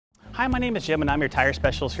Hi, my name is Jim and I'm your tire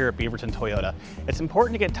specialist here at Beaverton Toyota. It's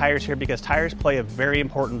important to get tires here because tires play a very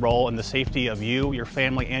important role in the safety of you, your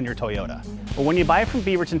family, and your Toyota. But when you buy from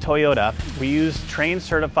Beaverton Toyota, we use trained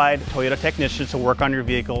certified Toyota technicians to work on your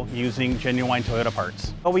vehicle using genuine Toyota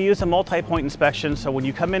parts. But we use a multi-point inspection, so when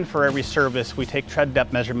you come in for every service, we take tread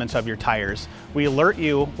depth measurements of your tires. We alert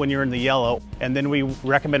you when you're in the yellow, and then we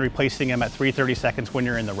recommend replacing them at 3:30 seconds when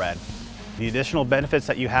you're in the red. The additional benefits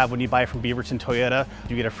that you have when you buy from Beaverton Toyota,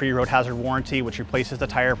 you get a free road hazard warranty, which replaces the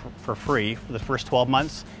tire for free for the first 12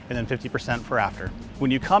 months and then 50% for after. When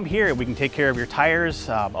you come here, we can take care of your tires,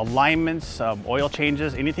 alignments, oil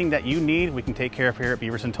changes, anything that you need, we can take care of here at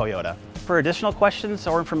Beaverton Toyota. For additional questions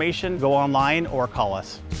or information, go online or call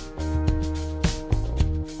us.